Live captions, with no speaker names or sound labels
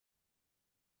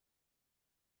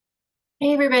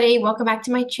Hey everybody, welcome back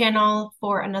to my channel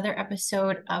for another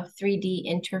episode of 3D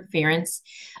Interference.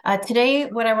 Today,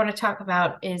 what I want to talk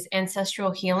about is ancestral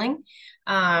healing.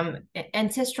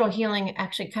 Ancestral healing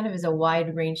actually kind of is a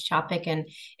wide range topic, and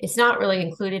it's not really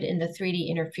included in the 3D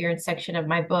interference section of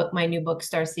my book, my new book,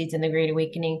 Starseeds and the Great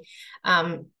Awakening.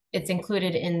 It's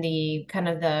included in the kind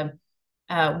of the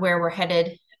where we're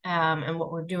headed and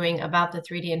what we're doing about the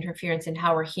 3D interference and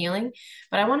how we're healing.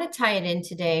 But I want to tie it in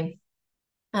today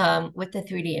with the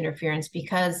 3D interference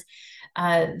because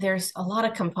there's a lot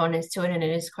of components to it and it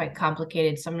is quite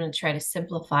complicated. So I'm going to try to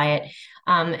simplify it.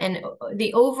 And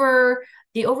the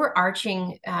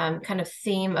overarching kind of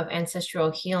theme of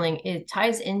ancestral healing, it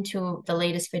ties into the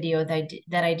latest video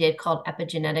that I did called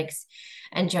Epigenetics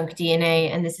and Junk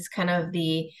DNA. And this is kind of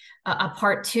the a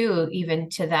part two even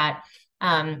to that,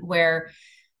 where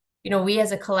we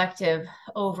as a collective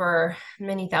over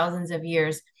many thousands of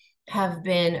years have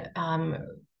been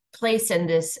placed in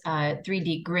this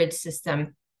 3D grid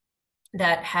system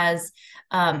that has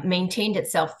maintained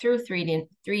itself through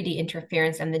 3D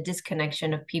interference and the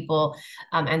disconnection of people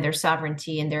and their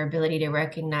sovereignty and their ability to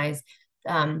recognize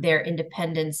their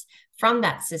independence from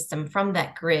that system, from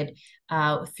that grid,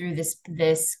 through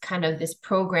this kind of this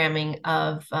programming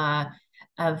of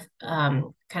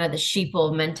kind of the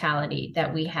sheeple mentality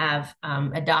that we have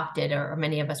adopted, or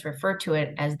many of us refer to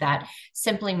it as that,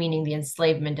 simply meaning the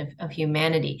enslavement of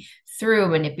humanity through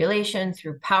manipulation,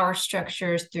 through power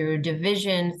structures, through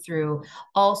division, through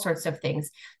all sorts of things.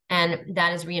 And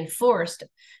that is reinforced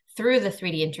through the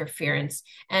 3D interference.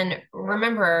 And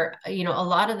remember, a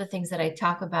lot of the things that I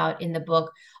talk about in the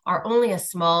book are only a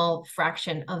small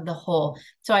fraction of the whole.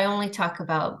 So I only talk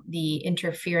about the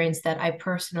interference that I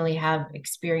personally have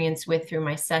experience with through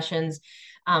my sessions,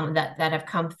 that have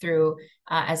come through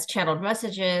as channeled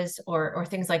messages or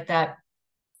things like that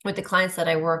with the clients that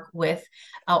I work with,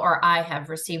 or I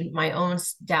have received my own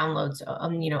downloads,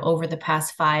 over the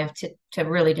past 5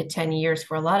 to 10 years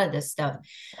for a lot of this stuff.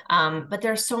 But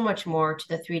there's so much more to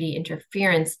the 3D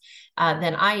interference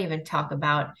than I even talk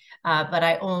about. But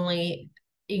I only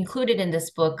included in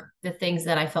this book the things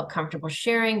that I felt comfortable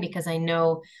sharing because I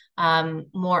know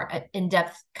more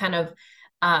in-depth kind of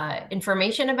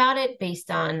information about it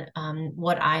based on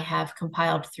what I have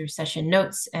compiled through session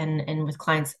notes and with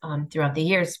clients throughout the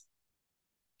years.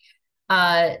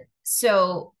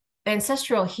 So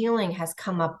ancestral healing has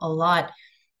come up a lot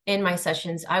in my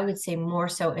sessions, I would say more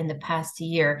so in the past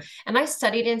year. And I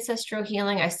studied ancestral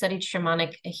healing. I studied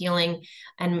shamanic healing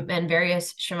and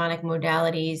various shamanic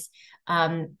modalities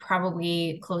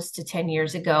probably close to 10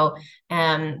 years ago,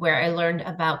 where I learned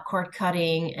about cord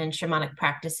cutting and shamanic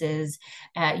practices,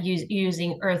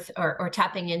 using earth or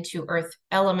tapping into earth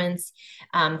elements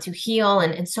to heal,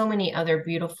 and so many other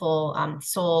beautiful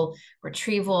soul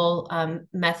retrieval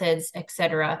methods,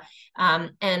 etc.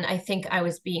 And I think I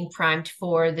was being primed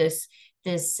for this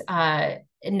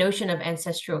notion of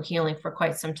ancestral healing for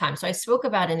quite some time. So I spoke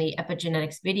about in the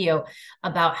epigenetics video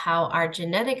about how our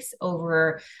genetics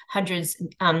over hundreds,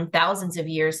 thousands of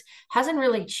years hasn't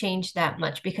really changed that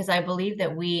much, because I believe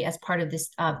that we, as part of this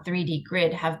 3D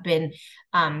grid, have been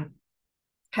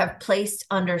have placed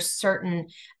under certain,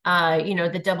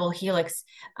 the double helix,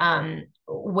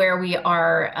 where we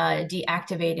are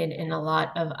deactivated in a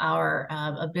lot of our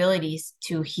abilities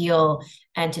to heal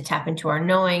and to tap into our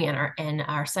knowing and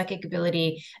our psychic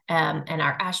ability, and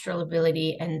our astral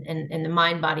ability, and the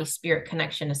mind body spirit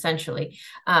connection, essentially.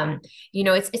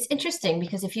 It's interesting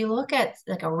because if you look at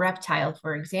like a reptile,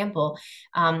 for example,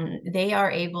 they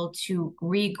are able to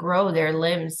regrow their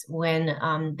limbs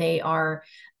when they are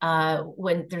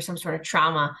when there's some sort of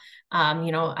trauma.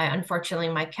 Unfortunately,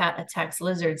 my cat attacks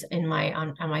lizards on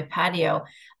my patio.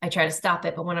 I try to stop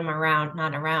it, but when I'm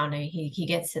not around, he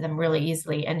gets to them really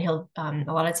easily, and he'll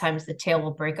a lot of times the tail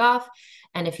will break off,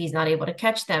 and if he's not able to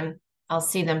catch them, I'll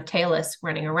see them tailless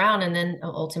running around, and then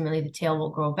ultimately the tail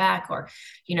will grow back. Or,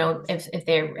 if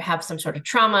they have some sort of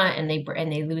trauma and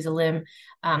they lose a limb,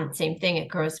 same thing, it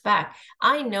grows back.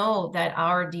 I know that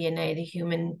our DNA, the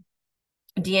human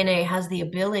DNA, has the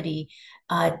ability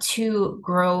to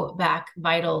grow back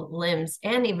vital limbs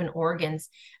and even organs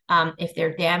if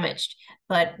they're damaged.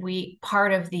 But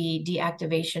part of the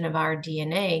deactivation of our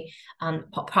DNA,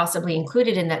 possibly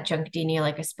included in that junk DNA,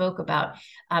 like I spoke about,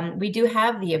 we do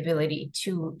have the ability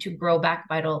to grow back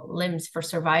vital limbs for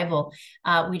survival.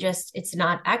 It's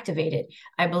not activated.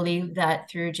 I believe that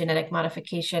through genetic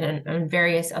modification and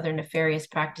various other nefarious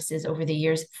practices over the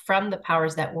years from the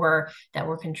powers that were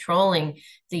controlling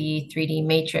the 3D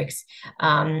matrix,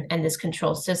 and this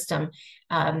control system,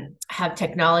 have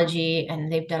technology,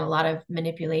 and they've done a lot of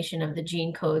manipulation of the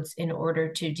gene codes in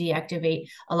order to deactivate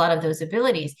a lot of those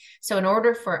abilities. So in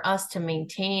order for us to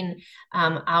maintain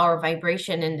our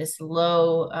vibration in this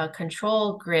low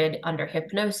control grid under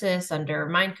hypnosis, under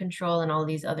mind control, and all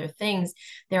these other things,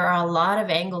 there are a lot of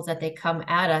angles that they come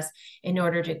at us in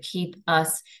order to keep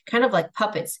us kind of like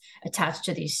puppets attached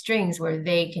to these strings, where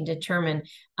they can determine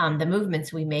the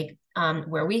movements we make,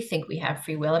 where we think we have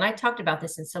free will. And I talked about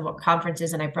this in several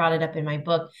conferences, and I brought it up in my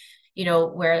book,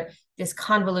 where this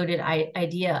convoluted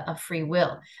idea of free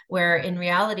will, where in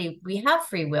reality we have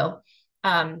free will.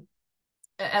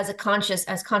 As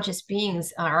conscious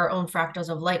beings, our own fractals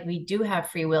of light, we do have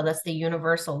free will. That's the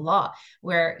universal law,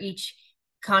 where each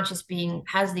conscious being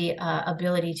has the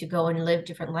ability to go and live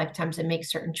different lifetimes and make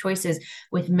certain choices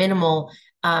with minimal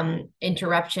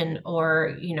interruption,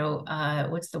 or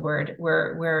what's the word,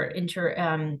 where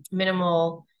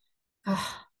minimal,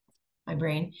 my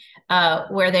brain,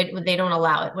 where they don't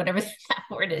allow it, whatever that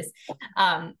word is,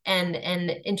 and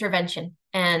intervention.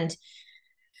 And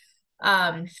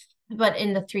but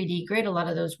in the 3D grid, a lot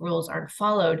of those rules aren't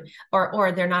followed,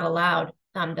 or they're not allowed.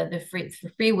 The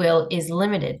free will is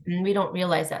limited, and we don't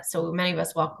realize that. So many of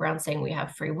us walk around saying we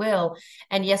have free will,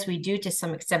 and yes, we do to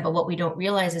some extent, but what we don't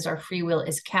realize is our free will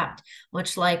is capped,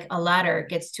 much like a ladder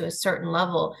gets to a certain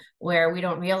level where we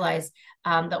don't realize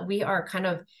that we are kind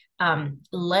of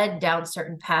led down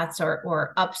certain paths,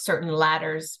 or up certain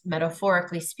ladders,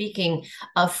 metaphorically speaking,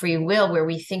 of free will, where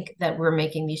we think that we're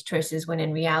making these choices when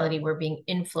in reality we're being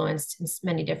influenced in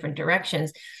many different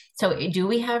directions. So do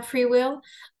we have free will,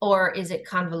 or is it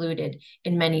convoluted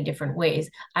in many different ways?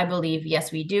 I believe,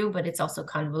 yes, we do, but it's also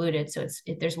convoluted. So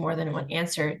there's more than one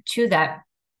answer to that.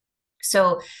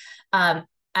 So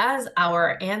as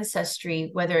our ancestry,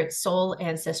 whether it's soul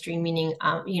ancestry, meaning,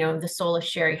 the soul of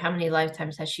Sherri, how many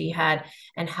lifetimes has she had,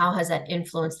 and how has that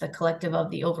influenced the collective of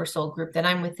the oversoul group that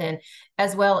I'm within,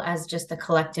 as well as just the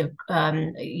collective,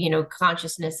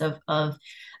 consciousness of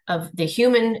the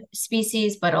human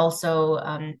species, but also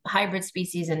hybrid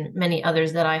species and many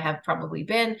others that I have probably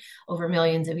been over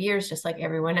millions of years, just like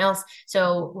everyone else.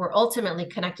 So we're ultimately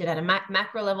connected at a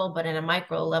macro level, but in a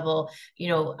micro level,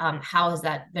 how has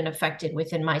that been affected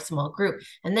within my small group?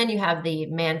 And then you have the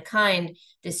mankind,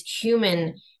 this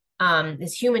humankind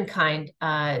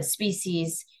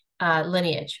species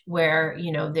lineage, where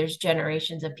there's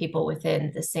generations of people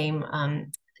within the same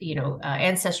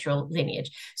ancestral lineage.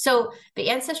 So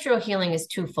the ancestral healing is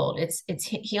twofold. It's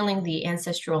healing the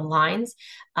ancestral lines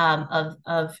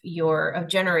of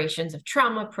generations of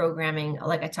trauma programming,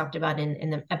 like I talked about in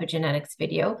the epigenetics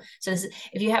video. So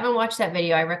if you haven't watched that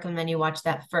video, I recommend you watch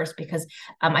that first, because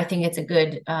I think it's a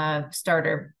good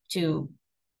starter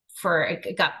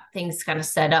it got things kind of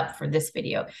set up for this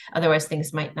video. Otherwise,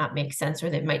 things might not make sense,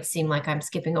 or they might seem like I'm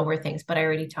skipping over things, but I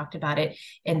already talked about it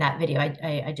in that video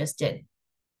I just did.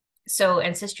 So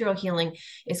ancestral healing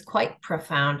is quite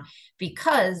profound,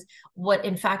 because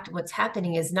what's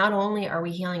happening is not only are we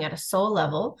healing at a soul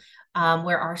level,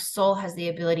 where our soul has the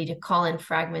ability to call in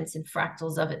fragments and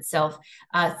fractals of itself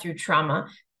through trauma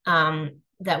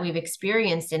that we've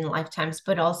experienced in lifetimes,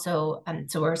 but also,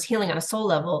 so we're healing on a soul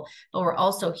level, but we're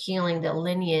also healing the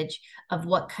lineage of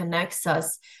what connects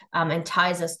us and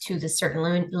ties us to the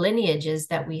certain lineages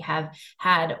that we have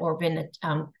had or been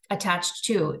attached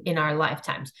to in our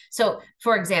lifetimes. So,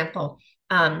 for example,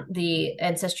 the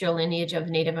ancestral lineage of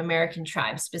Native American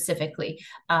tribes specifically,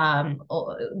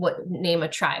 name a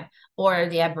tribe, or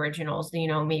the Aboriginals,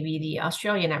 maybe the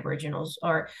Australian Aboriginals,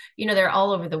 or, they're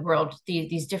all over the world,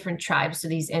 these different tribes. So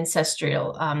these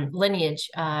ancestral lineage,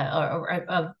 or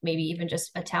of maybe even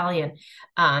just Italian,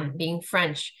 being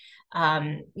French,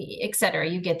 etc.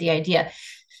 You get the idea.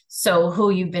 So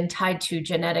who you've been tied to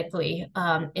genetically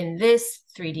in this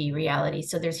 3D reality.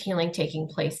 So there's healing taking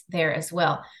place there as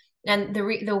well. And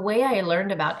the way I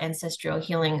learned about ancestral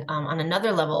healing on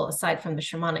another level, aside from the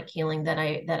shamanic healing that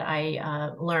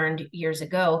I learned years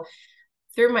ago,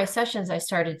 through my sessions, I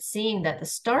started seeing that the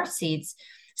starseeds,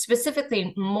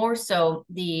 specifically more so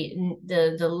the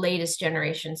latest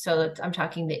generation. So I'm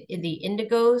talking the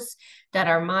indigos that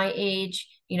are my age,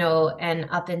 and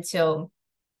up until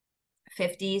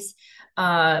 50s,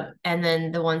 and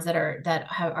then the ones that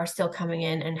are still coming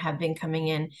in and have been coming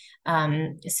in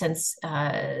since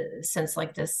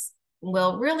like this,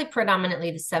 well, really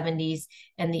predominantly the 70s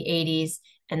and the 80s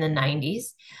and the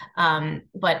 90s,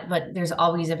 but there's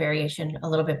always a variation, a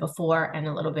little bit before and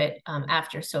a little bit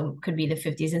after. So it could be the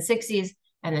 50s and 60s,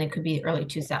 and then it could be early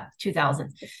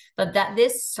 2000s. But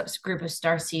this group of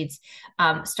starseeds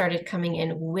started coming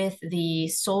in with the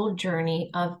soul journey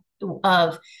of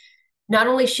not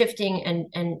only shifting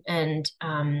and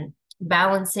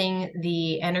balancing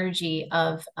the energy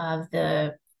of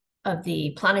the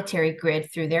planetary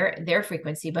grid through their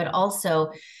frequency, but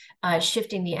also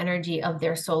shifting the energy of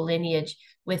their soul lineage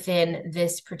within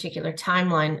this particular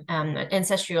timeline,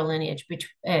 ancestral lineage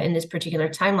in this particular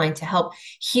timeline, to help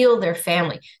heal their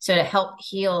family. So to help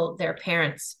heal their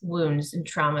parents' wounds and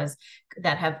traumas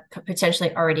that have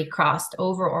potentially already crossed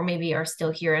over, or maybe are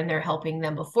still here and they're helping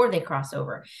them before they cross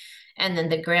over. And then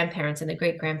the grandparents and the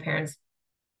great grandparents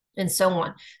and so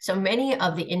on. So many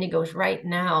of the indigos right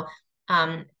now,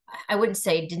 I wouldn't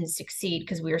say didn't succeed,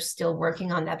 because we are still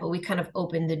working on that, but we kind of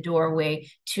opened the doorway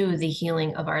to the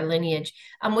healing of our lineage,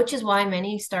 which is why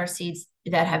many starseeds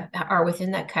that are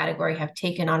within that category have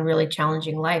taken on really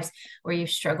challenging lives where you've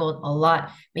struggled a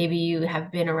lot. Maybe you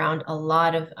have been around a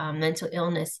lot of mental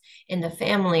illness in the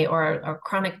family, or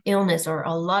chronic illness, or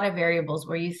a lot of variables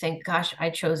where you think, gosh,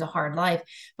 I chose a hard life,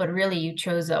 but really you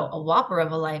chose a whopper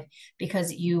of a life,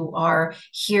 because you are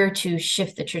here to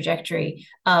shift the trajectory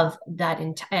of that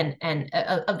and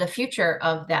of the future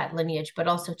of that lineage, but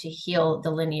also to heal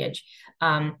the lineage.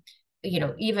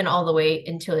 Even all the way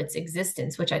until its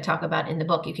existence, which I talk about in the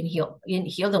book. You can heal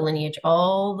the lineage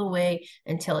all the way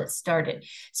until it started.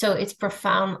 So it's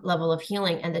profound level of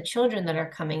healing. And the children that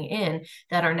are coming in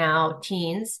that are now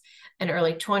teens and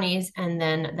early 20s, and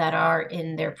then that are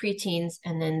in their preteens,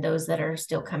 and then those that are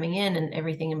still coming in and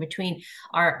everything in between,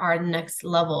 are our next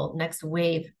level, next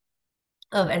wave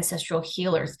of ancestral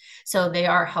healers. So they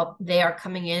are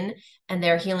coming in and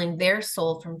they're healing their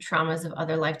soul from traumas of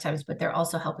other lifetimes, but they're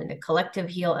also helping the collective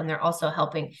heal, and they're also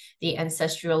helping the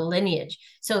ancestral lineage.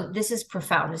 So this is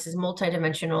profound. This is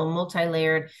multidimensional,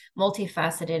 multi-layered,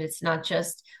 multifaceted. It's not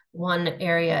just one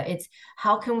area. It's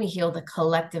how can we heal the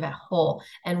collective at whole,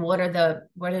 and what are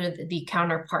the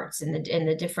counterparts in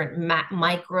the different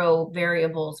micro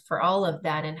variables for all of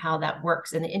that, and how that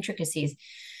works, and the intricacies.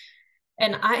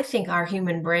 And I think our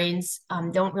human brains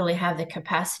don't really have the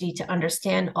capacity to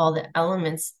understand all the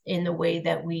elements in the way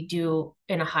that we do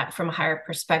from a higher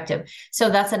perspective.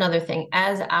 So that's another thing.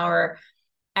 As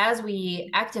we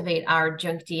activate our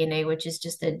junk DNA, which is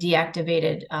just a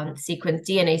deactivated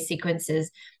DNA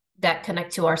sequences that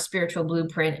connect to our spiritual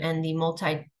blueprint and the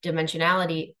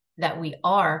multidimensionality that we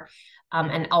are,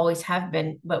 and always have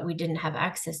been, but we didn't have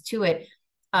access to it.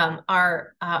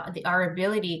 Our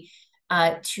ability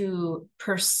to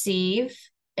perceive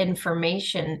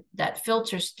information that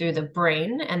filters through the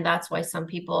brain, and that's why some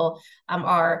people have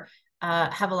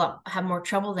more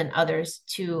trouble than others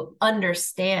to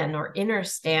understand or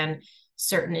understand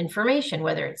certain information,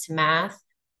 whether it's math,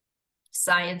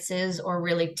 sciences, or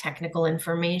really technical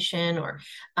information, or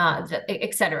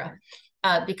etc.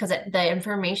 Because the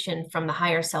information from the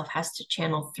higher self has to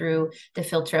channel through the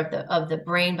filter of the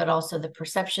brain, but also the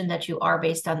perception that you are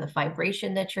based on the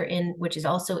vibration that you're in, which is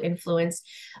also influenced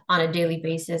on a daily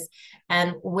basis.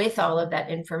 And with all of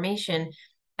that information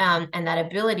and that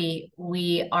ability,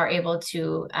 we are able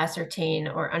to ascertain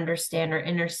or understand or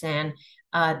understand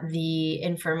the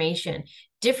information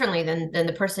differently than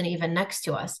the person even next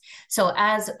to us. So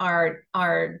as our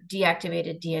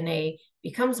deactivated DNA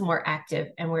becomes more active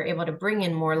and we're able to bring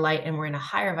in more light and we're in a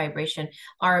higher vibration,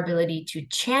 our ability to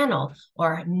channel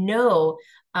or know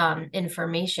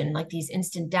information like these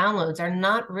instant downloads are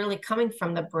not really coming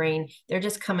from the brain. They're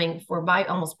just coming,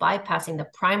 almost bypassing the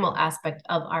primal aspect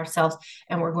of ourselves,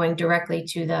 and we're going directly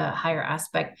to the higher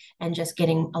aspect and just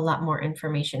getting a lot more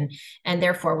information, and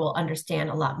therefore we'll understand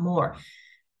a lot more.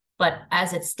 But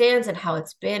as it stands and how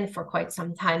it's been for quite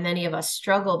some time, many of us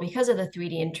struggle because of the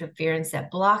 3D interference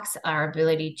that blocks our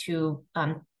ability to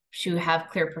have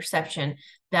clear perception,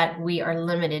 that we are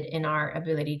limited in our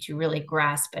ability to really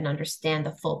grasp and understand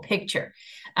the full picture.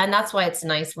 And that's why it's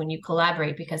nice when you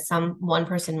collaborate, because one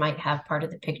person might have part of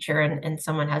the picture and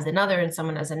someone has another and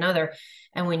someone has another.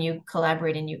 And when you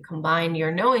collaborate and you combine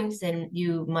your knowings, then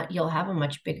you'll have a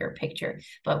much bigger picture.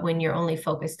 But when you're only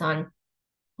focused on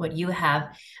what you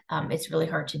have, it's really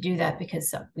hard to do that,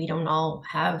 because we don't all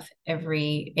have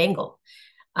every angle.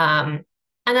 And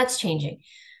that's changing.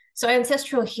 So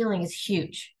ancestral healing is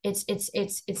huge. It's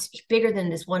bigger than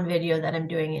this one video that I'm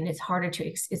doing, and it's hard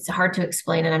to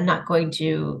explain, and I'm not going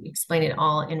to explain it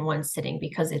all in one sitting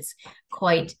because it's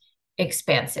quite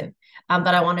expansive.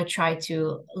 But I want to try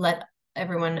to let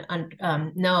everyone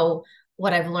know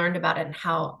what I've learned about it,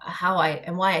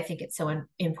 and why I think it's so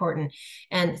important.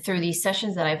 And through these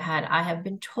sessions that I've had, I have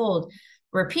been told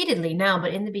repeatedly now,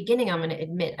 but in the beginning, I'm going to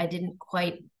admit I didn't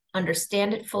quite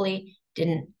understand it fully,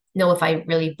 didn't know if I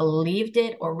really believed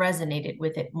it or resonated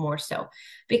with it more so,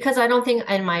 because I don't think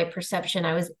in my perception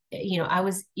I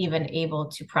was even able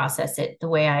to process it the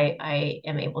way I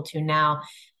am able to now.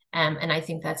 And I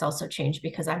think that's also changed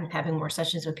because I'm having more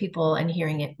sessions with people and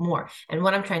hearing it more. And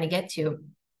what I'm trying to get to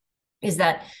is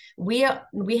that we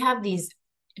have these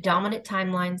dominant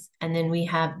timelines, and then we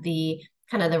have the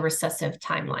kind of the recessive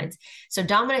timelines. So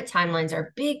dominant timelines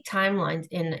are big timelines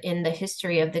in the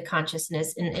history of the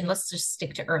consciousness, and let's just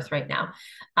stick to Earth right now,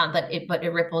 but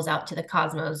it ripples out to the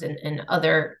cosmos and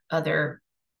other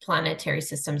planetary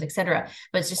systems, etc.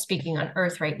 But it's just speaking on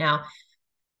Earth right now.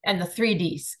 And the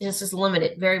 3Ds. This is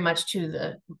limited very much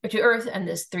to Earth and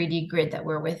this 3D grid that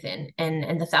we're within,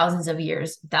 and the thousands of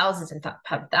years, thousands and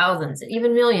thousands,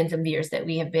 even millions of years that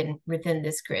we have been within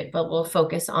this grid. But we'll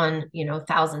focus on,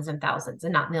 thousands and thousands,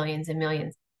 and not millions and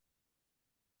millions.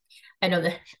 I know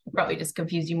that probably just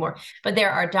confused you more, but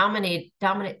there are dominant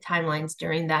timelines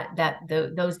during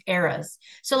those eras.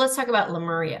 So let's talk about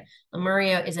Lemuria.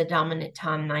 Lemuria is a dominant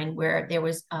timeline where there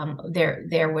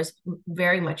was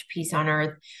very much peace on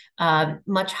Earth,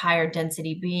 much higher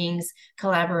density beings,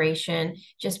 collaboration,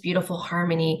 just beautiful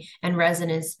harmony and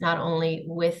resonance, not only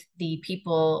with the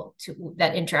people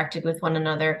that interacted with one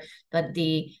another, but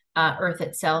the Earth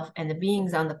itself and the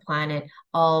beings on the planet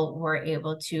all were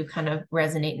able to kind of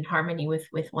resonate in harmony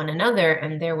with one another,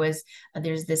 and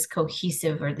there's this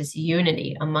cohesive or this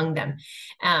unity among them.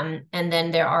 And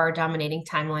then there are dominating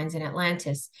timelines in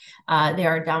Atlantis. There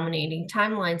are dominating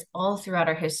timelines all throughout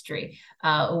our history,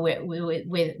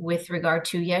 with regard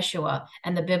to Yeshua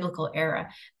and the biblical era,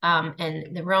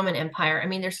 and the Roman Empire. I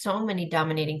mean, there's so many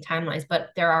dominating timelines, but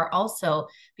there are also,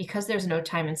 because there's no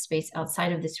time and space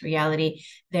outside of this reality,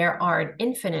 there are an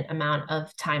infinite amount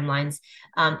of timelines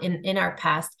in our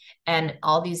past, and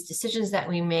all these decisions that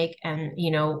we make, and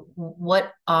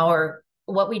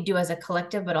what we do as a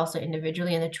collective, but also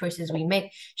individually, and the choices we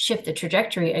make shift the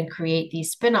trajectory and create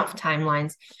these spin-off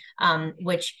timelines,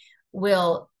 which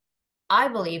will, I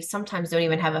believe, sometimes don't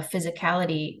even have a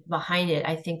physicality behind it.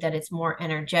 I think that it's more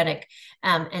energetic,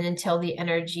 and until the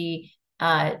energy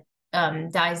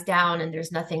dies down and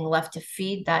there's nothing left to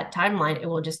feed that timeline, it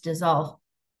will just dissolve.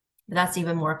 That's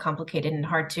even more complicated and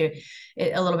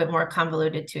a little bit more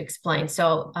convoluted to explain.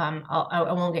 So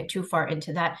I won't get too far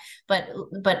into that. But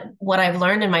what I've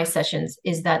learned in my sessions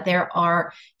is that there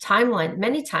are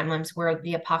many timelines where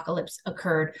the apocalypse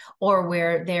occurred, or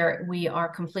where we are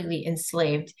completely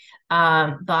enslaved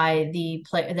by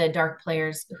the dark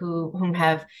players whom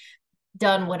have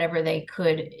done whatever they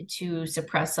could to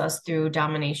suppress us through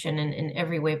domination in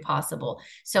every way possible.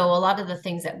 So a lot of the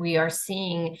things that we are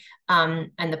seeing,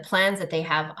 and the plans that they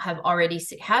have already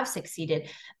succeeded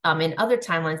in other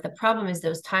timelines. The problem is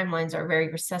those timelines are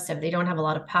very recessive. They don't have a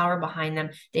lot of power behind them.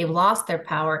 They've lost their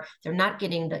power. They're not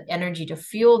getting the energy to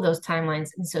fuel those timelines,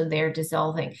 and so they're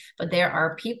dissolving. But there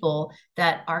are people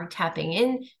that are tapping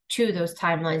in to those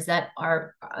timelines that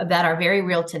are very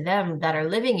real to them, that are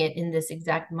living it in this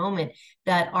exact moment,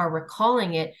 that are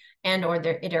recalling it, and or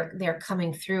they're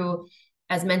coming through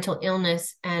as mental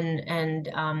illness and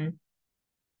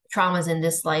traumas in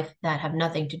this life that have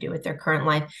nothing to do with their current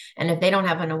life. And if they don't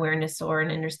have an awareness or an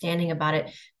understanding about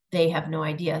it, they have no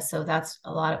idea. So that's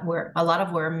a lot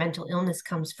of where mental illness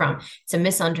comes from. It's a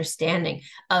misunderstanding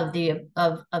of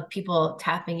people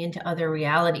tapping into other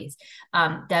realities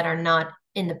that are not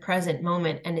in the present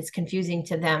moment, and it's confusing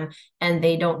to them, and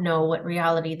they don't know what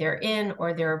reality they're in,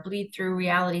 or they're bleed through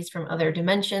realities from other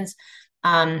dimensions,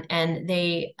 and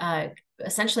they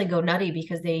essentially go nutty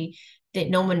because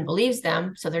no one believes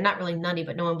them. So they're not really nutty,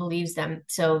 but no one believes them,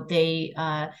 so they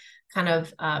kind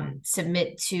of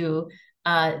submit to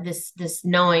this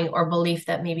knowing or belief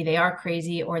that maybe they are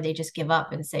crazy, or they just give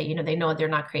up and say, they know they're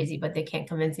not crazy, but they can't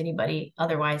convince anybody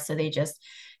otherwise. So they just,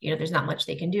 there's not much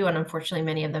they can do. And unfortunately,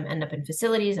 many of them end up in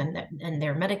facilities, and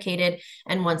they're medicated.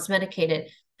 And once medicated,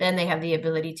 then they have the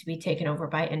ability to be taken over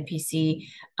by NPC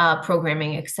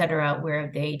programming, etc.,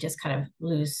 where they just kind of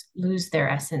lose their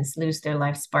essence, lose their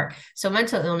life spark. So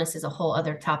mental illness is a whole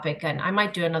other topic, and I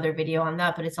might do another video on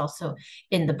that, but it's also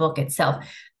in the book itself.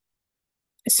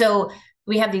 So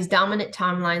we have these dominant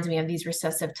timelines, and we have these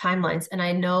recessive timelines. And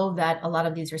I know that a lot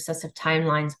of these recessive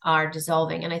timelines are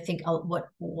dissolving. And I think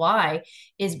why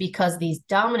is because these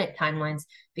dominant timelines,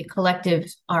 the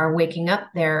collectives are waking up.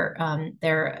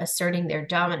 They're asserting their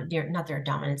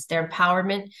dominance, their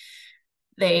empowerment.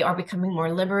 They are becoming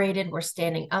more liberated. We're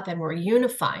standing up and we're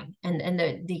unifying. And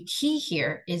the key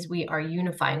here is we are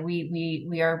unifying.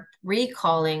 We are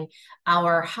recalling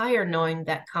our higher knowing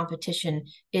that competition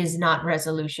is not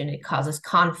resolution. It causes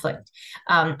conflict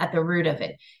at the root of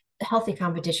it. Healthy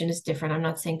competition is different. I'm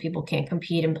not saying people can't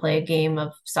compete and play a game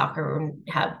of soccer and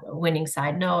have a winning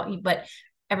side. No, but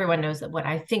everyone knows that what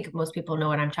I think most people know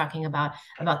what I'm talking about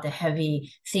the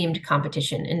heavy themed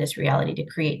competition in this reality to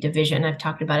create division. I've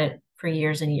talked about it for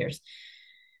years and years.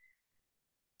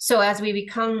 So as we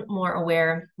become more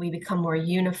aware, we become more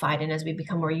unified. And as we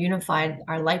become more unified,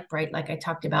 our light bright, like I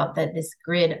talked about, that this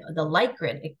grid, the light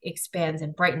grid, expands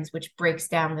and brightens, which breaks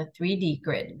down the 3D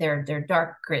grid, their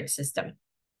dark grid system.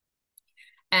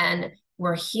 And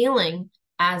we're healing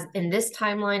as in this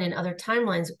timeline and other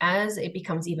timelines, as it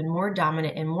becomes even more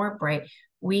dominant and more bright,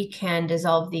 we can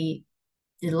dissolve the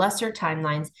lesser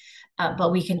timelines,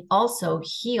 but we can also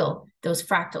heal those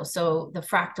fractals. So the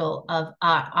fractal of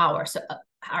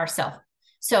ourself.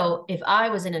 So if I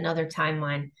was in another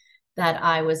timeline that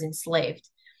I was enslaved,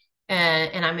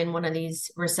 and I'm in one of these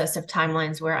recessive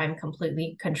timelines where I'm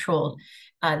completely controlled,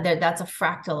 that's a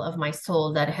fractal of my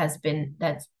soul that's been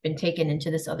taken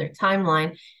into this other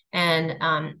timeline, and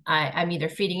I'm either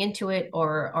feeding into it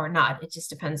or not. It just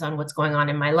depends on what's going on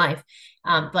in my life.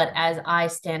 But as I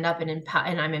stand up and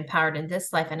I'm empowered in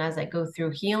this life, and as I go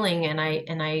through healing and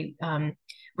I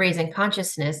raise in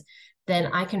consciousness, then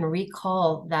I can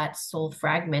recall that soul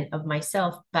fragment of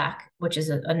myself back, which is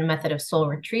a method of soul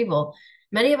retrieval.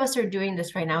 Many of us are doing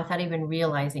this right now without even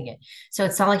realizing it. So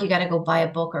it's not like you got to go buy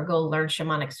a book or go learn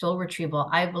shamanic soul retrieval.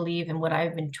 I believe, in what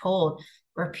I've been told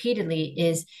repeatedly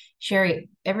is, Sherri,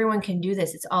 everyone can do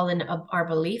this. It's all in our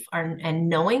belief, and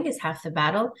knowing is half the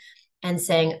battle. And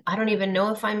saying, I don't even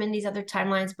know if I'm in these other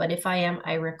timelines, but if I am,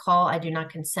 I recall, I do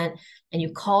not consent. And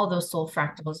you call those soul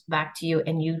fractals back to you,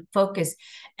 and you focus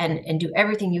and do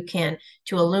everything you can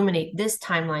to illuminate this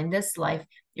timeline, this life,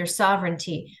 your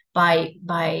sovereignty, by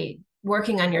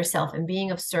working on yourself and being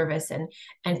of service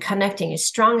and connecting as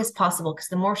strong as possible, because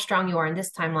the more strong you are in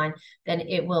this timeline, then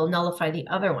it will nullify the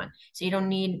other one. So you don't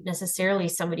need necessarily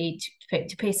somebody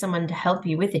to pay someone to help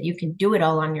you with it. You can do it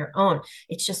all on your own.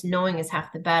 It's just knowing is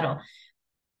half the battle.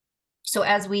 So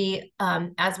as we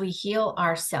heal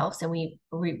ourselves and we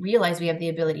realize we have the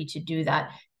ability to do that,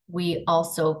 we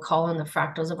also call on the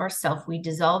fractals of ourself. We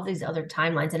dissolve these other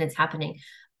timelines, and it's happening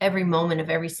every moment of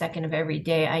every second of every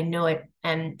day. I know it.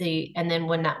 And then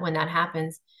when that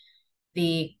happens,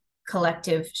 the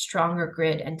collective stronger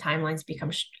grid and timelines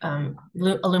become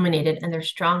illuminated, and they're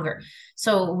stronger.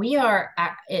 So we are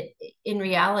in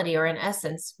reality, or in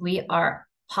essence, we are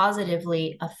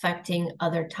positively affecting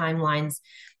other timelines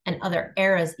and other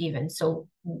eras even. So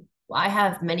I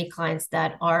have many clients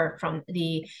that are from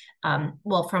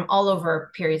from all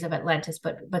over periods of Atlantis,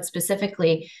 but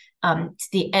specifically to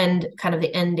the end, kind of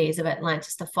the end days of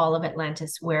Atlantis, the fall of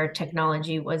Atlantis, where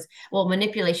technology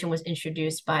manipulation was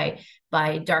introduced by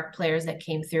dark players that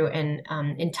came through and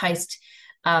enticed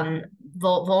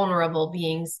vulnerable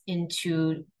beings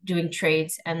into doing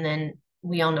trades. And then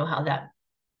we all know how that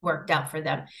worked out for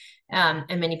them.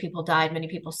 And many people died, many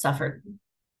people suffered.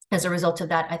 As a result of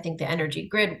that, I think the energy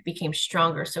grid became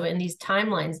stronger. So in these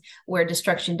timelines where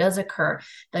destruction does occur,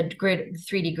 the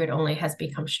 3D grid only has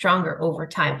become stronger over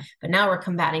time. But now we're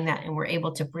combating that, and we're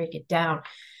able to break it down.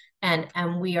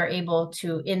 And we are able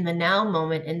to, in the now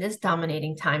moment, in this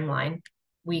dominating timeline,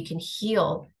 we can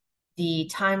heal the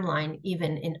timeline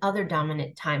even in other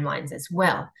dominant timelines as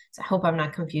well. So I hope I'm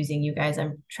not confusing you guys.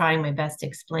 I'm trying my best to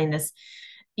explain this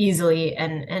easily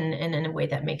and in a way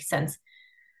that makes sense.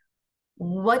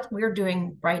 What we're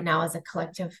doing right now as a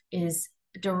collective is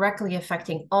directly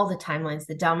affecting all the timelines,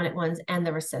 the dominant ones and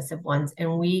the recessive ones,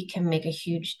 and we can make a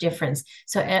huge difference.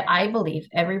 So I believe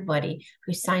everybody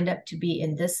who signed up to be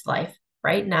in this life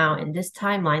right now, in this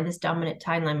timeline, this dominant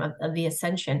timeline of the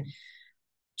Ascension,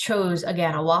 chose,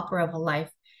 again, a whopper of a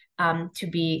life, to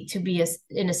be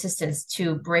in assistance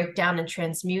to break down and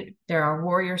transmute. There are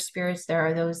warrior spirits. There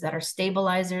are those that are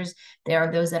stabilizers. There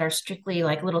are those that are strictly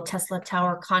like little Tesla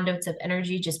tower conduits of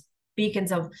energy, just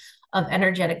beacons of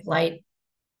energetic light,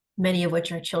 many of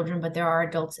which are children, but there are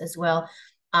adults as well,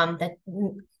 that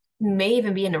may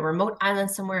even be in a remote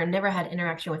island somewhere and never had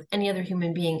interaction with any other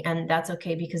human being. And that's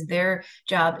okay, because their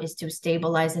job is to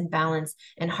stabilize and balance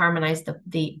and harmonize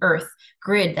the earth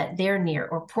grid that they're near,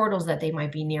 or portals that they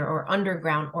might be near, or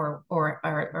underground, or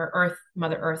earth,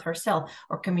 Mother Earth herself,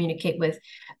 or communicate with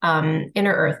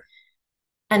inner earth.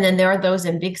 And then there are those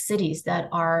in big cities that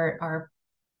are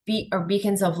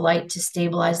beacons of light to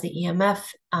stabilize the EMF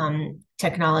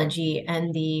technology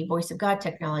and the voice of God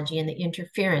technology and the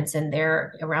interference, and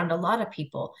they're around a lot of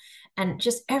people and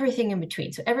just everything in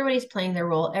between. So everybody's playing their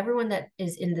role. Everyone that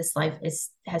is in this life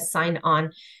has signed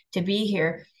on to be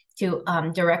here to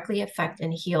directly affect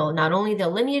and heal not only the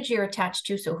lineage you're attached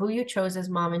to, so who you chose as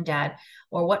mom and dad,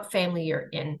 or what family you're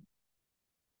in,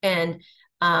 and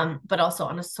but also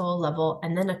on a soul level,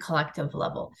 and then a collective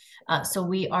level. So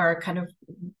we are kind of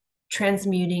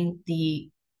transmuting the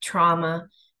trauma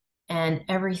and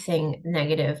everything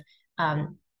negative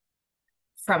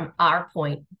from our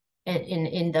point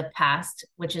in the past,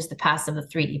 which is the past of the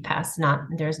 3D past. Not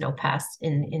there's no past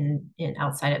in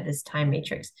outside of this time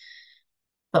matrix,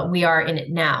 but we are in it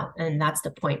now, and that's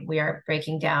the point. We are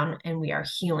breaking down, and we are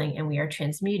healing, and we are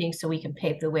transmuting, so we can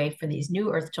pave the way for these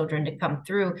new earth children to come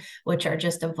through, which are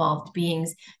just evolved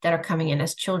beings that are coming in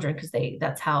as children, because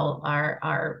that's how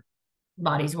our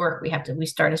bodies work. We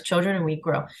start as children and we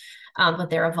grow. But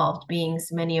they're evolved beings,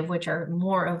 many of which are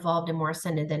more evolved and more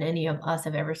ascended than any of us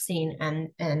have ever seen.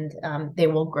 And they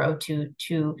will grow to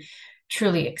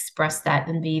truly express that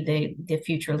and be the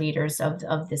future leaders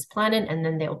of this planet. And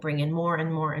then they'll bring in more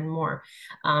and more and more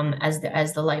as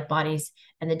the light bodies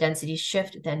and the densities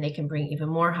shift. Then they can bring even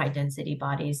more high density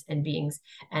bodies and beings,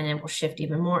 and then we'll shift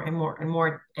even more and more and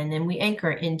more. And then we anchor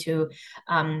into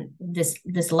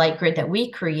this light grid that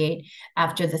we create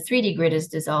after the 3D grid is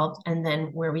dissolved. And then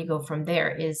where we go from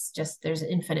there is just, there's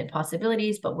infinite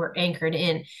possibilities, but we're anchored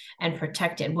in and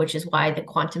protected, which is why the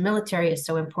quantum military is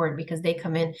so important, because they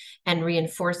come in and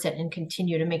reinforce it and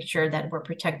continue to make sure that we're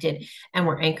protected and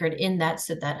we're anchored in that,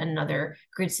 so that another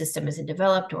grid system isn't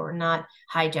developed or not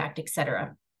hijacked, etc.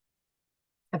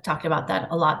 I've talked about that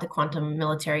a lot. The quantum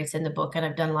military is in the book, and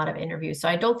I've done a lot of interviews. So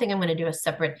I don't think I'm going to do a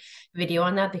separate video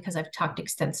on that, because I've talked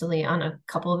extensively on a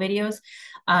couple of videos.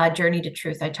 Journey to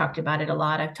Truth, I talked about it a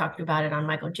lot. I've talked about it on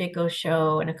Michael Jaco's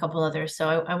show and a couple others. So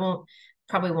I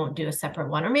probably won't do a separate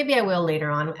one, or maybe I will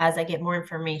later on as I get more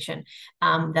information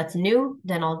that's new.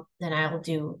 Then I'll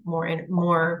do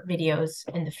more videos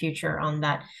in the future on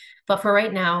that. But for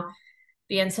right now,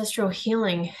 the ancestral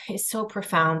healing is so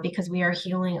profound, because we are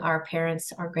healing our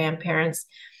parents, our grandparents,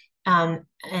 and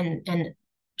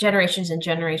generations and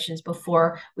generations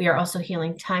before. We are also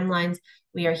healing timelines.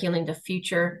 We are healing the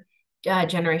future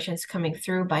generations coming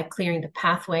through by clearing the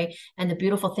pathway. And the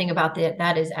beautiful thing about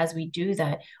that is, as we do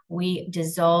that, we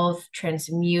dissolve,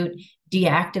 transmute,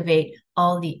 deactivate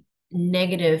all the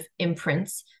negative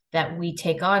imprints that we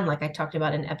take on, like I talked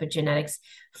about in epigenetics,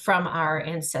 from our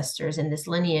ancestors in this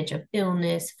lineage of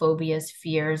illness, phobias,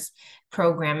 fears,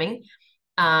 programming.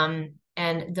 And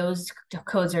those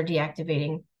codes are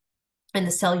deactivating. And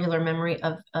the cellular memory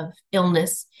of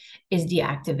illness is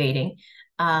deactivating.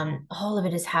 All of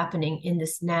it is happening in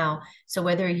this now. So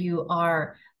whether you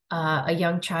are a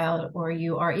young child or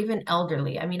you are even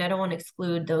elderly, I mean, I don't want to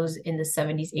exclude those in the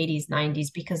 70s, 80s, 90s,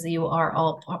 because you are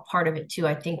all part of it too.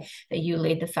 I think that you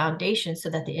laid the foundation so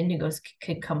that the indigos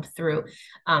could come through,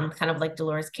 kind of like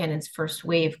Dolores Cannon's first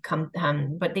wave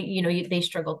but they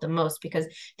struggled the most, because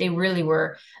they really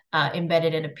were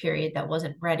embedded in a period that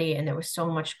wasn't ready, and there was so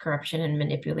much corruption and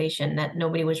manipulation that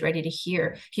nobody was ready to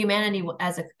hear. Humanity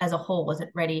as a whole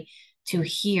wasn't ready to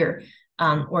hear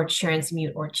or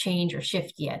transmute or change or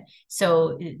shift yet.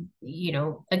 So,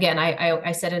 again,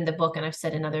 I said in the book, and I've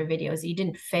said in other videos, you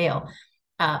didn't fail.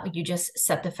 You just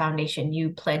set the foundation. You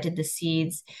planted the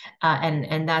seeds,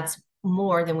 and that's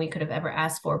more than we could have ever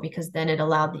asked for, because then it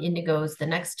allowed the indigos, the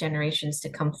next generations, to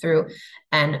come through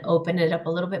and open it up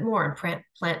a little bit more and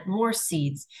plant more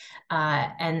seeds.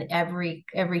 And every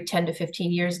 10 to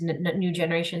 15 years, new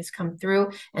generations come through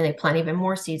and they plant even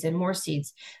more seeds and more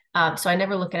seeds. So I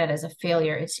never look at it as a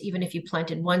failure. It's even if you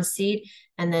planted one seed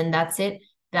and then that's it,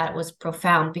 that was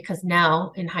profound, because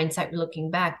now in hindsight,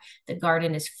 looking back, the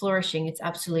garden is flourishing. It's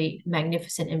absolutely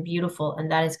magnificent and beautiful.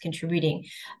 And that is contributing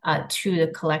to the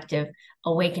collective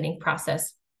awakening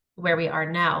process where we are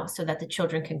now, so that the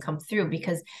children can come through.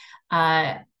 Because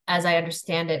as I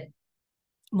understand it,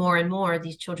 more and more,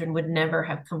 these children would never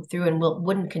have come through and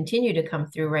wouldn't continue to come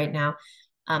through right now,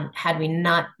 had we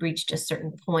not reached a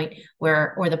certain point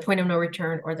or the point of no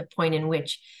return, or the point in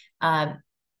which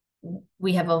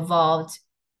we have evolved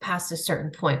past a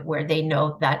certain point where they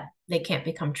know that they can't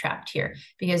become trapped here,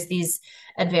 because these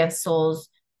advanced souls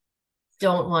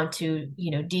don't want to,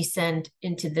 descend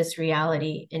into this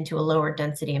reality, into a lower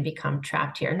density, and become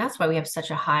trapped here. And that's why we have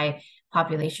such a high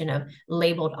population of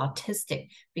labeled autistic,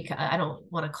 because I don't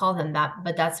want to call them that,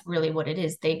 but that's really what it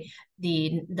is.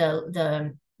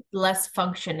 The less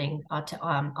functioning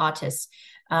autists,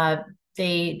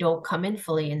 they don't come in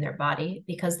fully in their body,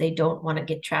 because they don't want to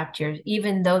get trapped here.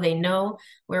 Even though they know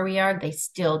where we are, they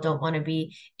still don't want to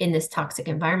be in this toxic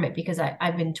environment, because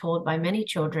I've been told by many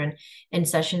children in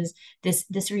sessions,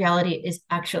 this reality is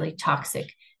actually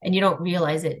toxic, and you don't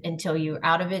realize it until you're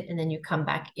out of it, and then you come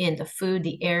back in. The food,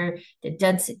 the air, the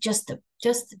density,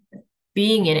 just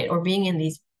being in it, or being in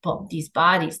these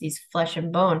bodies, these flesh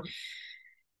and bone.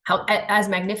 How, as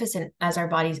magnificent as our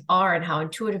bodies are, and how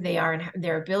intuitive they are, and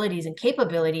their abilities and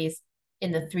capabilities,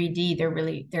 in the 3D,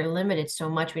 they're limited so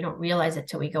much. We don't realize it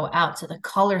till we go out. So the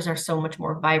colors are so much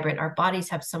more vibrant. Our bodies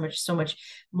have so much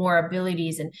more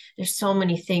abilities. And there's so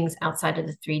many things outside of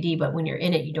the 3D, but when you're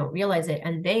in it, you don't realize it.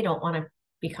 And they don't want to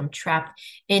become trapped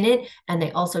in it. And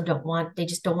they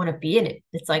just don't want to be in it.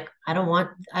 It's like, I don't want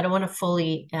to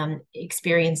fully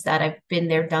experience that. I've been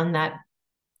there, done that.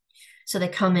 So they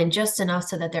come in just enough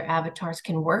so that their avatars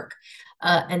can work,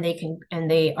 and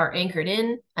they are anchored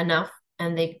in enough,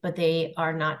 but they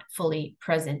are not fully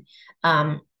present.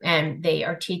 And they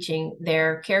are teaching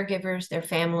their caregivers, their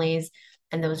families,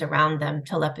 and those around them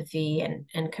telepathy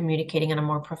and communicating on a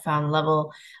more profound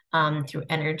level, through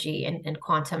energy and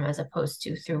quantum, as opposed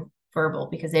to through verbal,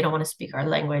 because they don't want to speak our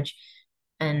language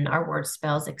and our word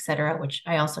spells, etc., which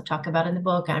I also talk about in the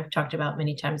book. I've talked about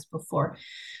many times before.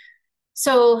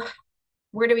 So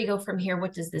where do we go from here?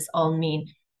 What does this all mean?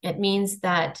 It means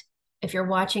that if you're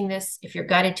watching this, if you're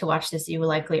guided to watch this, you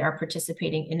likely are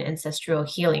participating in ancestral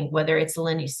healing, whether it's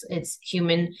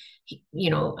human,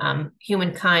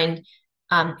 humankind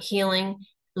healing,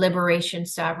 liberation,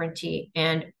 sovereignty,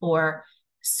 and or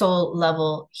soul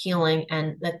level healing,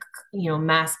 and the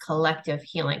mass collective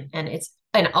healing. And it's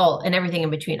and everything in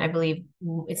between. I believe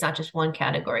it's not just one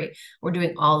category. We're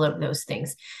doing all of those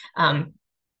things.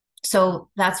 So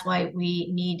that's why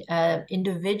we need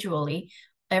individually,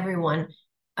 everyone.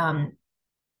 I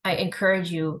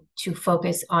encourage you to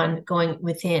focus on going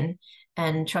within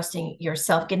and trusting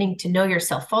yourself, getting to know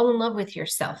yourself, fall in love with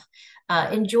yourself,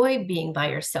 enjoy being by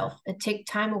yourself, take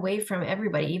time away from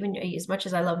everybody. Even as much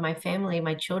as I love my family,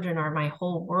 my children are my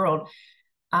whole world,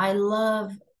 I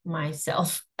love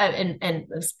myself and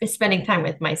spending time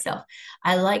with myself.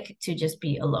 I like to just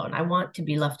be alone. I want to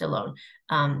be left alone,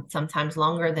 sometimes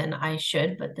longer than I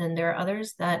should, but then there are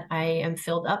others that I am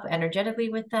filled up energetically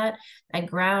with that. I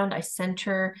ground, I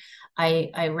center,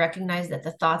 I recognize that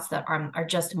the thoughts that are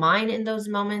just mine in those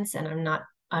moments, and I'm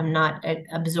not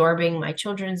absorbing my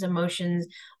children's emotions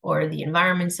or the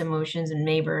environment's emotions and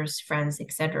neighbors, friends,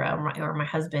 etc., or my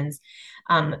husband's.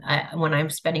 When I'm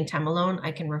spending time alone,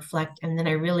 I can reflect, and then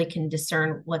I really can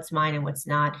discern what's mine and what's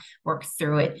not, work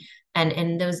through it. And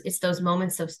it's those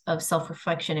moments of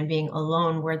self-reflection and being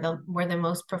alone where the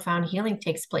most profound healing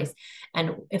takes place.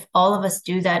 And if all of us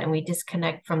do that and we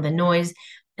disconnect from the noise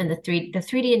and the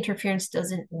 3D interference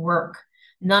doesn't work,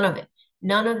 none of it.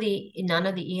 None of the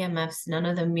EMFs, none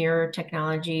of the mirror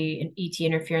technology and ET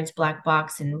interference, black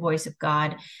box and voice of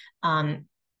God,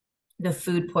 the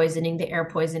food poisoning, the air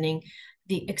poisoning,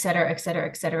 the et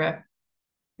cetera,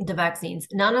 the vaccines,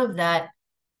 none of that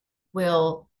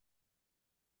will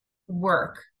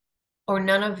work, or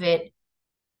none of it,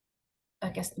 I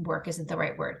guess work isn't the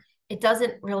right word. It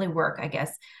doesn't really work, I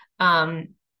guess,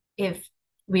 if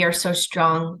we are so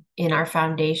strong in our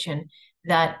foundation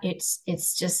that it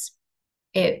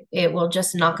will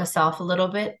just knock us off a little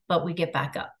bit, but we get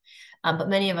back up. But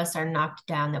many of us are knocked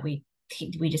down that we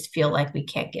just feel like we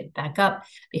can't get back up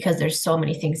because there's so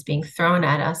many things being thrown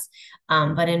at us.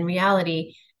 But in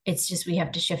reality, it's just we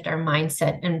have to shift our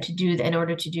mindset, and in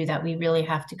order to do that, we really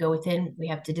have to go within. We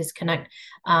have to disconnect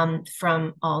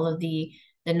from all of the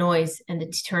noise, and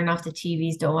to turn off the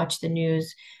TVs. Don't watch the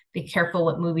news. Be careful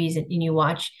what movies you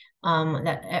watch.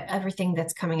 That everything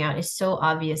that's coming out is so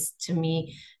obvious to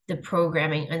me. The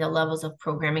programming and the levels of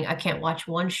programming. I can't watch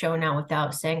one show now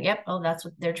without saying, yep, oh, that's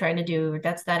what they're trying to do. Or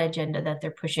that's that agenda that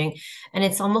they're pushing. And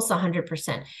it's almost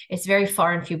 100%. It's very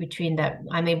far and few between that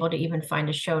I'm able to even find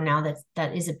a show now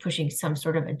that isn't pushing some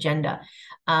sort of agenda.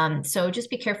 So just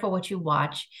be careful what you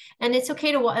watch. And it's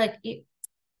okay to watch, like,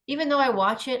 even though I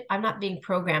watch it, I'm not being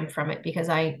programmed from it, because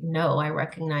I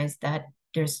recognize that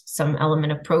there's some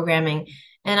element of programming,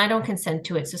 and I don't consent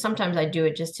to it. So sometimes I do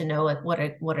it just to know, like, what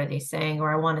are they saying,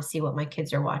 or I want to see what my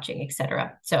kids are watching,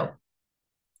 etc. So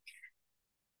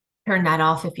turn that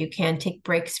off if you can. Take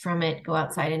breaks from it. Go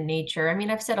outside in nature. I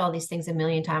mean, I've said all these things a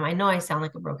million times. I know I sound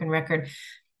like a broken record,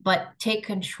 but take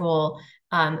control.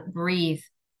 Breathe.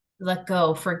 Let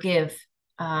go. Forgive.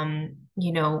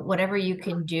 Whatever you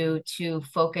can do to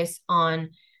focus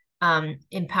on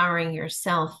empowering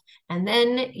yourself. And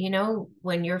then,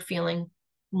 when you're feeling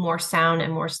more sound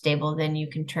and more stable, then you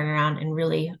can turn around and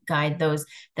really guide those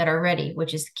that are ready,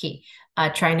 which is key.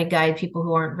 Trying to guide people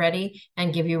who aren't ready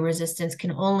and give you resistance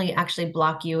can only actually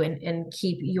block you and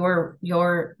keep your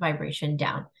vibration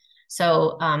down.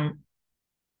 So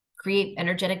create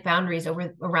energetic boundaries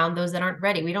around those that aren't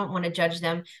ready. We don't want to judge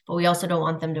them, but we also don't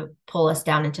want them to pull us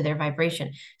down into their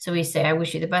vibration. So we say, I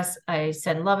wish you the best. I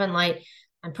send love and light.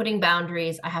 I'm putting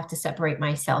boundaries. I have to separate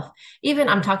myself. Even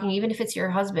if it's your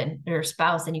husband or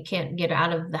spouse and you can't get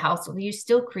out of the house, you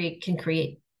still can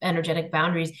create energetic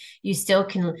boundaries, you still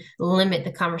can limit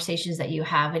the conversations that you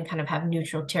have and kind of have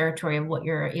neutral territory of what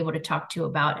you're able to talk to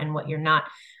about and what you're not.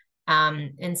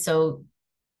 And so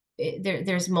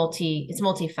it's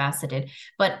multifaceted,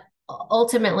 but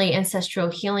ultimately ancestral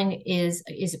healing is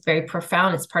very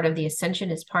profound. It's part of the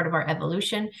ascension. It's part of our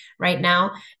evolution right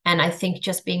now. And I think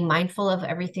just being mindful of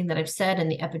everything that I've said and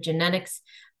the epigenetics,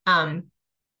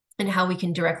 and how we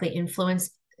can directly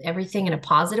influence everything in a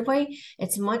positive way,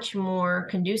 it's much more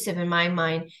conducive in my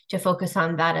mind to focus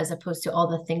on that as opposed to all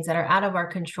the things that are out of our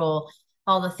control,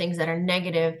 all the things that are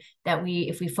negative, that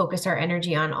if we focus our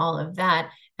energy on all of that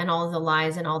and all the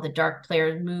lies and all the dark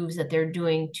player moves that they're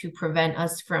doing to prevent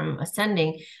us from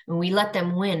ascending, and we let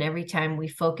them win every time we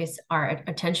focus our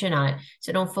attention on it.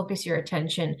 So don't focus your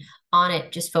attention on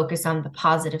it, just focus on the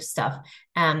positive stuff.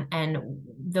 And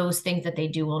those things that they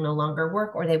do will no longer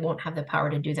work, or they won't have the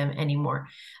power to do them anymore.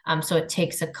 So it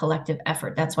takes a collective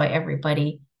effort. That's why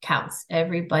everybody counts.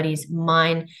 Everybody's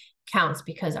mind counts,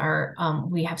 because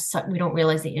we don't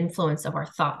realize the influence of our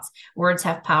thoughts. Words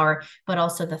have power, but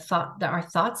also our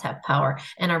thoughts have power,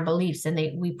 and our beliefs, and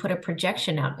we put a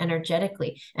projection out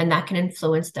energetically, and that can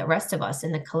influence the rest of us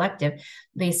in the collective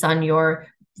based on your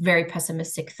very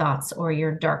pessimistic thoughts or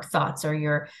your dark thoughts or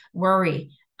your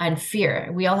worry and fear.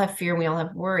 We all have fear, we all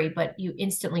have worry, but you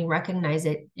instantly recognize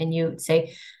it and you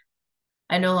say,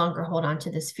 I no longer hold on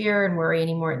to this fear and worry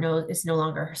anymore. It's no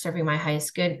longer serving my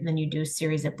highest good. And then you do a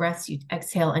series of breaths, you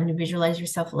exhale and you visualize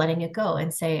yourself letting it go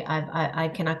and say, I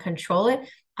cannot control it.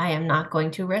 I am not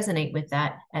going to resonate with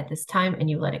that at this time. And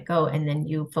you let it go. And then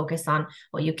you focus on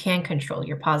what you can control,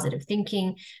 your positive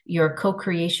thinking, your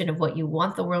co-creation of what you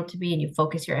want the world to be. And you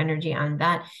focus your energy on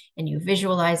that, and you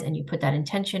visualize and you put that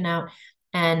intention out.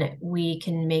 And we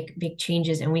can make big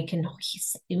changes, and we can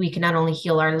not only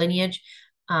heal our lineage,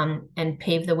 and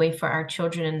pave the way for our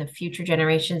children and the future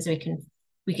generations. We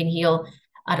can heal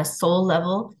at a soul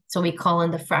level. So we call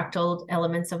in the fractal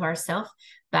elements of ourself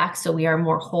back, so we are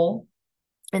more whole.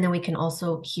 And then we can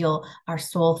also heal our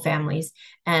soul families,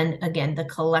 and again, the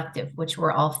collective, which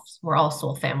we're all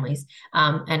soul families,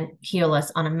 and heal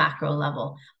us on a macro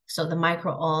level. So the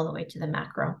micro all the way to the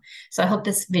macro. So I hope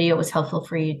this video was helpful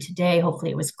for you today.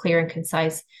 Hopefully it was clear and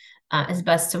concise. As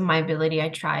best of my ability, I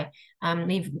try.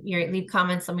 Leave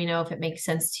comments. Let me know if it makes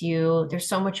sense to you. There's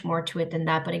so much more to it than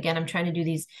that. But again, I'm trying to do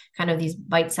these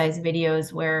bite-sized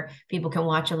videos where people can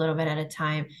watch a little bit at a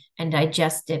time and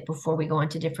digest it before we go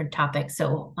into different topics.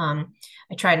 So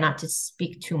I try not to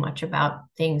speak too much about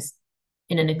things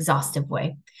in an exhaustive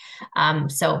way.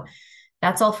 So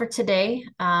that's all for today.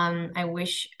 I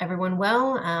wish everyone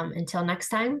well. Until next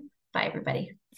time, bye everybody.